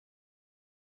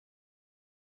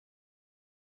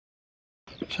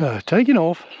So, taking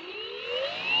off.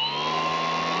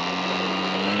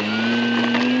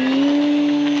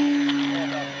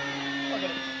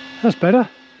 That's better.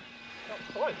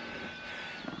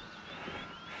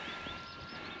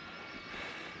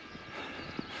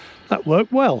 That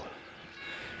worked well.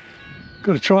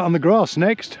 Got to try it on the grass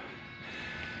next.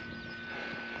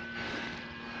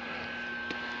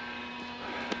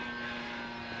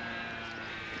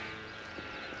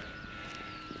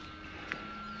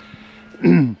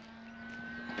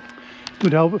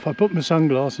 Would help if I put my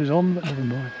sunglasses on, but never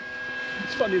mind.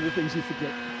 It's funny the things you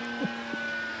forget.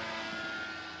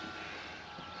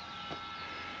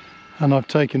 And I've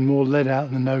taken more lead out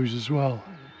of the nose as well.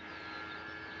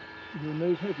 Your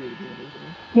nose heavier again, isn't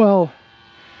it? Well,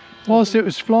 whilst it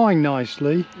was flying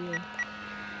nicely, Yeah.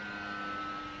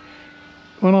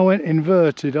 when I went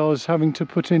inverted I was having to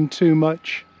put in too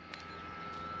much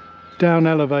down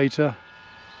elevator.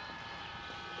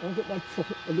 I've got my top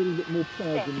a little bit more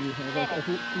proud than you have. I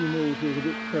thought 3 mils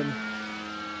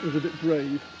was a bit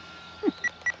brave.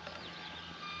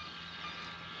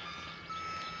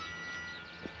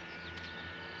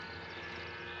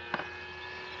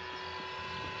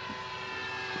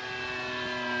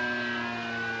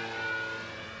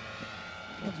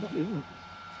 That's lovely, isn't it?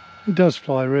 It does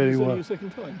fly really well. Your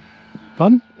second time?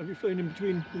 Fun? Have you flown in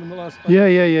between them and the last? Yeah.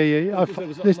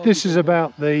 This is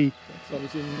about the. So I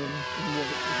was in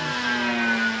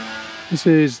This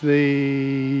is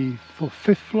the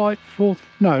 5th flight, 4th.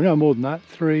 No, more than that.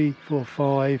 3, 4,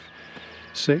 5,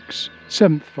 6,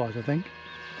 7th flight, I think.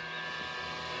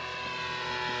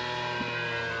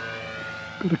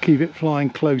 Got to keep it flying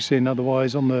close in,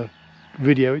 otherwise on the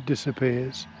video it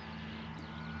disappears.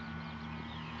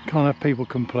 Can't have people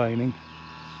complaining.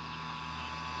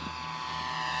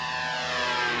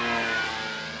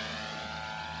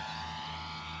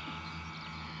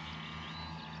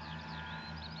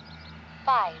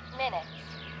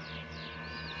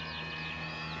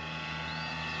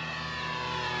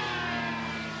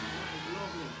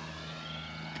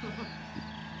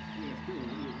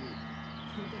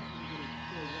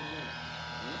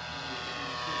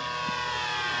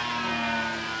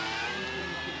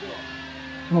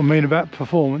 What I mean about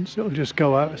performance, it'll just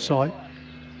go out of sight.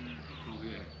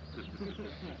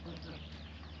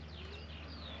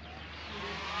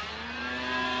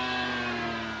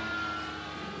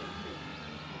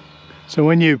 So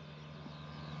when you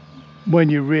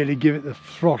really give it the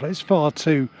throttle, it's far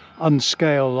too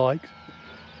unscale-like.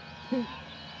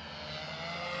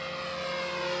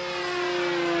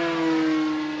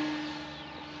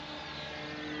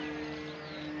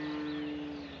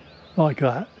 Like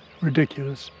that.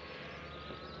 Ridiculous.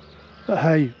 But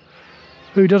hey,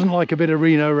 who doesn't like a bit of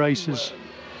Reno races?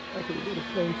 I could have got a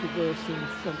plane traversing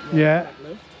front right, yeah. Back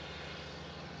left.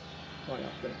 Right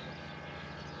up there.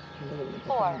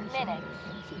 4 minutes.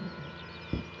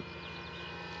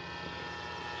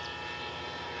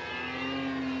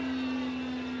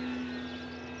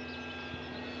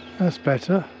 That's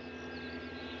better.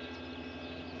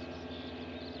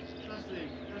 That's the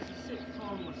 6th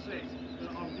time I said that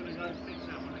I'm going to go fix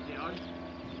that when I get home.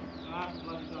 I haven't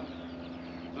bloody done it.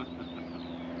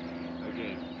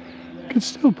 Again. Could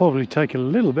still probably take a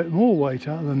little bit more weight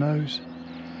out of the nose.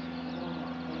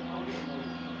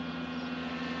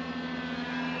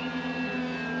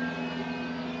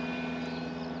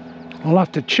 I'll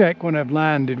have to check when I've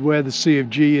landed where the Sea of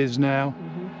G is now.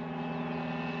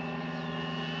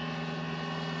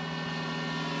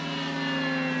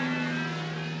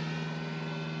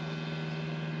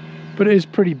 But it is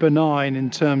pretty benign in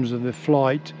terms of the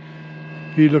flight.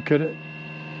 If you look at it,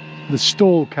 the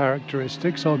stall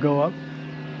characteristics, I'll go up.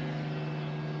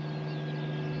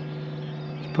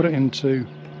 Let's put it into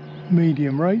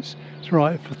medium rates. It's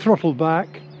right, for throttle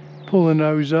back, pull the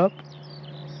nose up,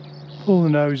 pull the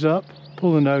nose up,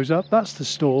 pull the nose up. That's the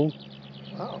stall.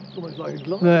 Wow, it's almost like a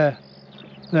glide.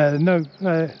 There, no,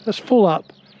 that's full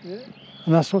up. Yeah.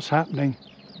 And that's what's happening.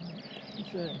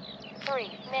 Okay.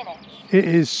 3 minutes. It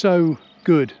is so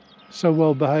good, so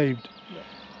well behaved. Yeah.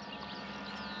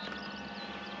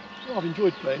 Well, I've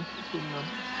enjoyed playing. It's been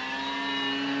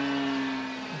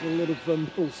a lot of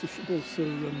balsa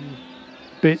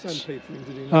Bits. sandpapering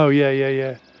to do now. Oh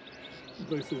yeah.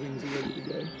 Both the wings are ready to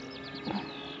go.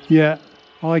 Yeah,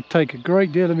 I take a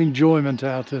great deal of enjoyment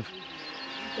out of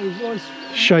It was nice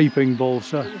shaping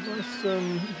balsa. It was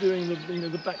nice doing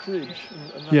the back ridge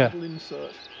and that Yeah. little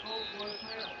insert,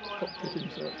 cockpit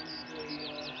insert.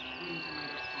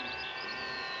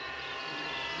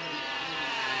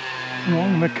 Well,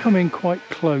 I'm going to come in quite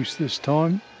close this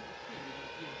time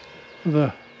for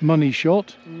the money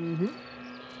shot.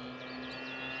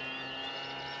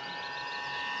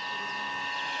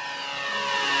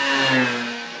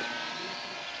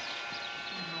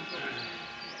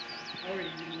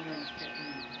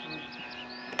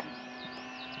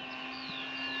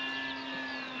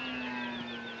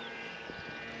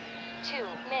 2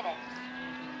 minutes.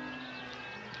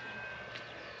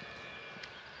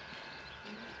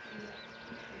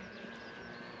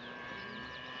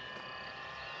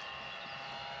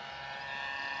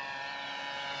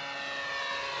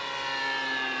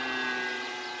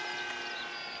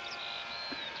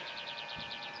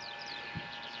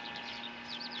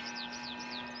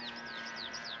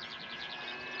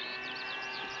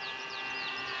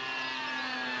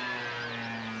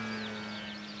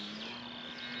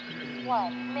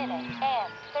 One minute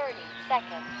and 30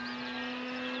 seconds.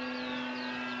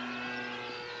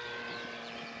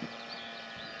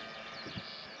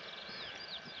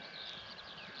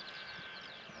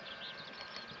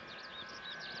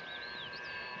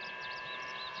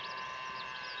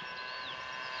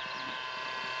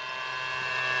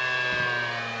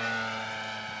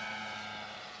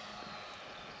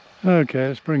 Okay,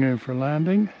 let's bring her in for a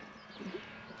landing.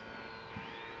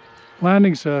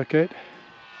 Landing circuit.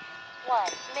 1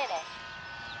 minute.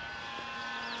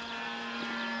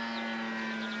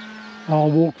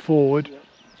 I'll walk forward.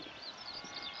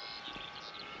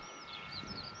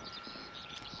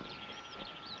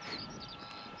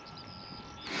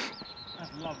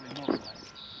 That's lovely, not it?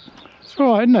 It's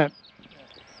all right, isn't it?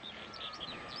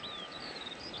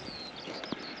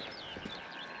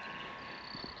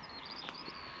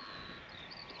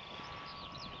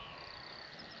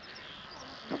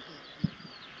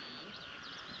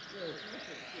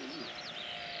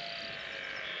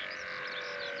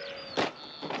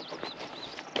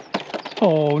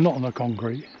 Oh, not on the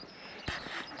concrete.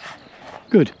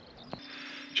 Good.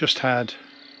 Just had,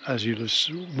 as you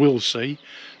will see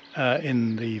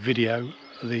in the video,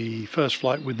 the first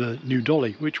flight with the new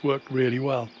dolly, which worked really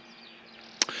well.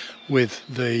 With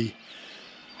the,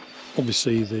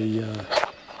 obviously the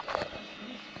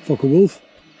Focke-Wulf,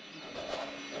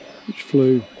 which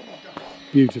flew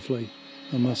beautifully,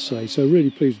 I must say. So really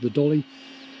pleased with the dolly,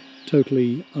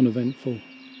 totally uneventful.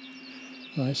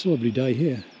 It's a lovely day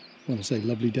here. When I say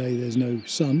lovely day, there's no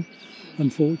sun,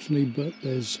 unfortunately, but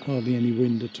there's hardly any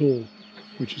wind at all,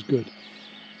 which is good.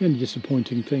 The only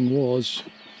disappointing thing was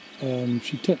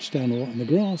she touched down a lot on the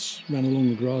grass, ran along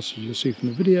the grass, as you'll see from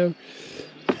the video,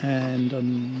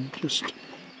 and just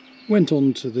went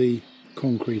on to the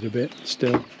concrete a bit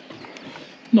still.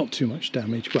 Not too much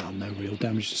damage, well, no real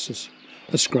damage, just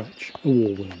a scratch, a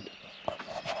war wound.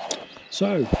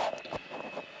 So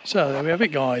there we have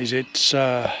it, guys. It's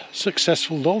a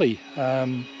successful dolly.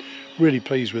 Really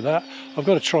pleased with that. I've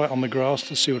got to try it on the grass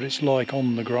to see what it's like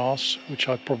on the grass, which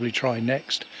I'll probably try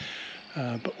next,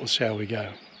 but we'll see how we go.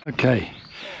 Okay,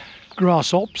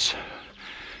 grass ops.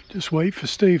 Just wait for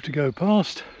Steve to go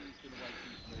past.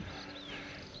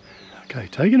 Okay,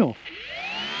 taking off.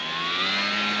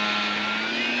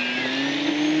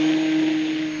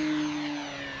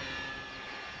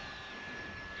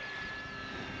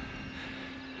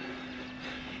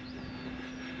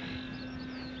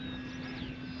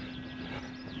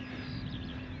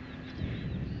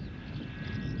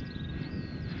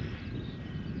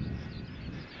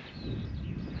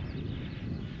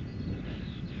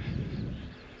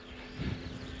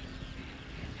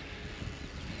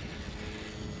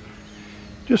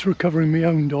 Just recovering my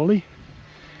own dolly.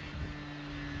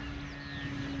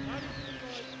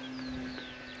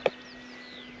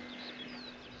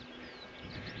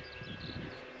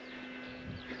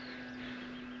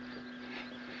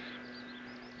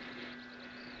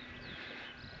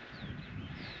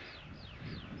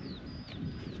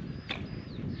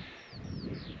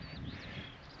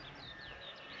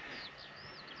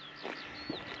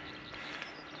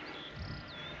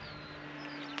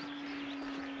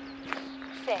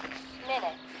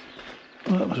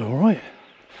 Well, that was all right.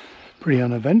 Pretty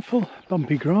uneventful,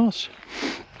 bumpy grass.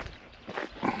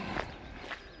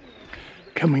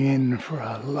 Coming in for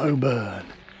a low burn.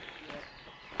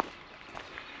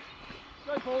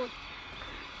 Go forward.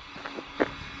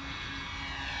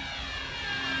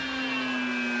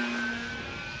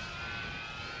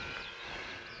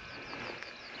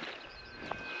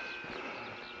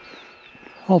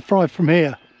 I'll fry from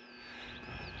here.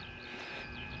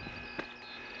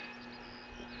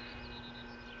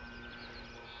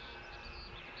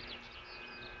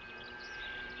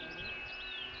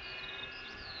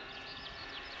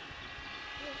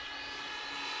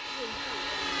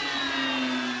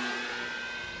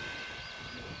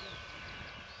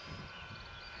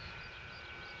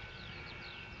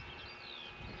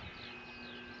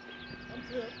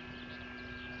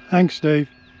 Thanks, Steve.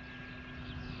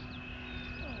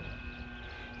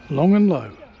 Long and low.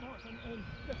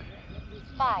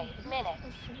 5 minutes.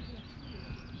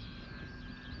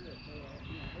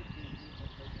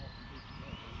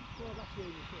 Well, that's where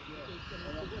you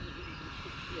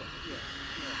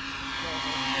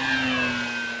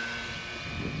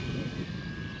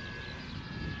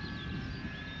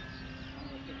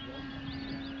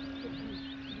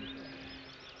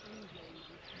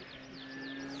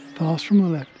Pass from the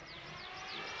left.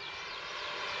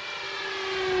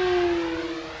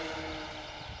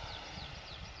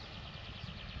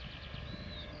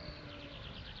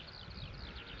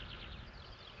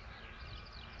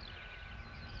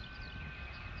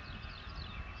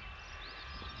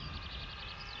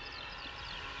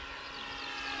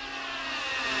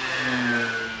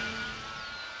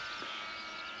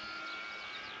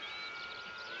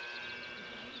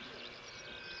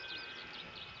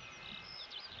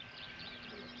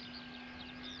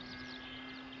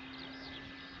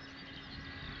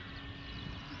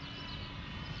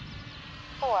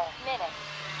 Four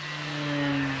minutes.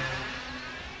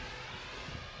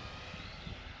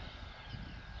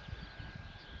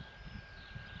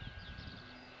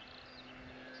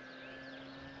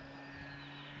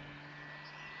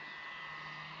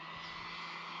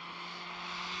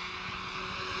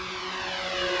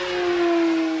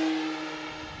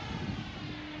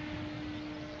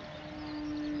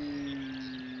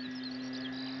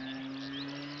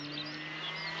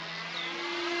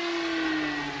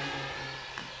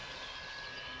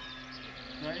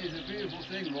 That is a beautiful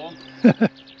thing, Ron.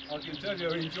 I can tell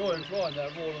you're enjoying flying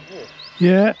that more and more.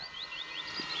 Yeah.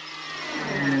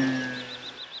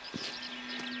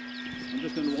 I'm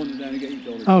just going to wander down and get you,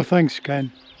 Dolly. Oh, thanks,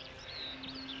 Ken.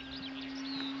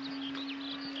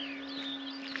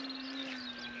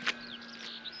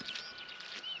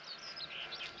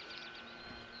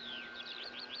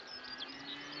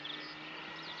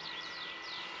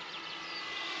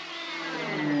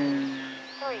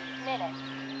 Minutes.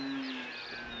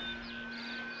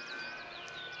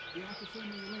 You have to send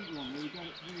me the link, Ron, where you got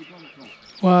it from.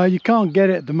 Well, you can't get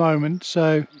it at the moment,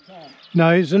 so You can't? no,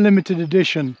 it's a limited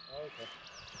edition. Oh,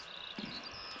 okay.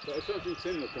 But if something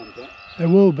similar comes up, There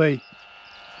will be.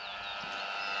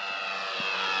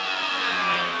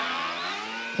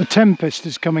 The Tempest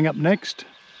is coming up next.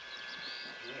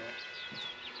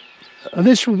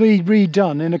 This will be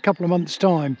redone in a couple of months'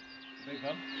 time. big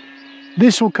one.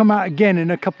 This will come out again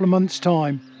in a couple of months'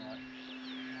 time. Right.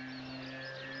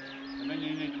 And then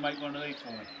you need to make one of these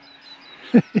for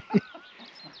me.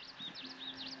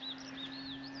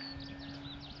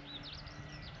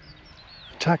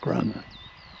 Attack run.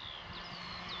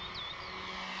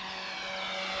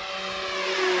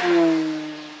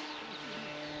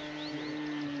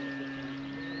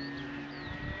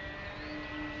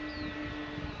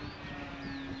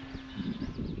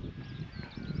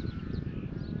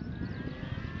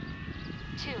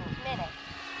 Minutes.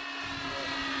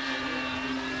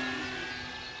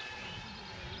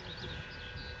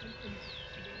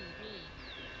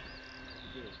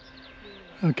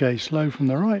 Okay, slow from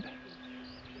the right.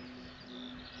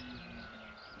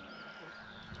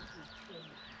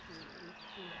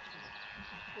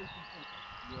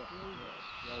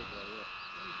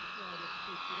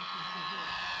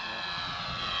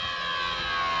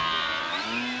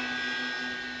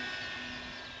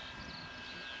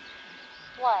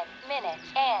 One minute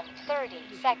and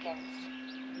 30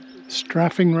 seconds.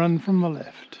 Strafing run from the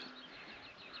left.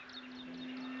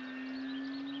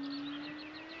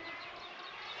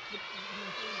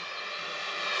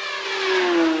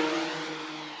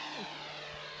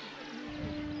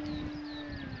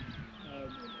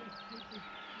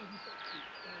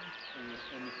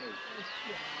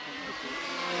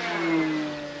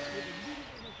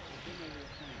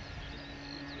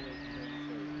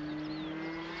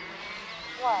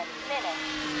 One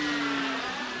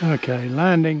minute. Okay,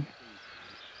 landing.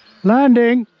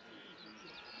 Landing!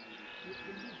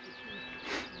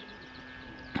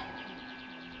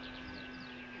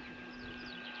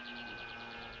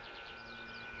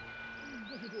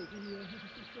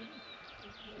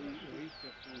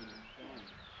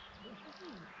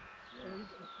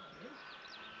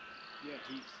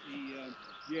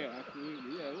 Yeah,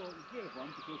 absolutely. Yeah, well, it's a bit of fun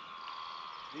because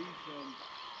he's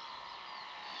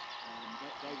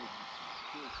they were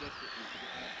sort of desperately to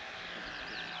get out.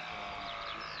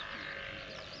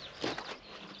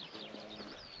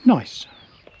 Nice.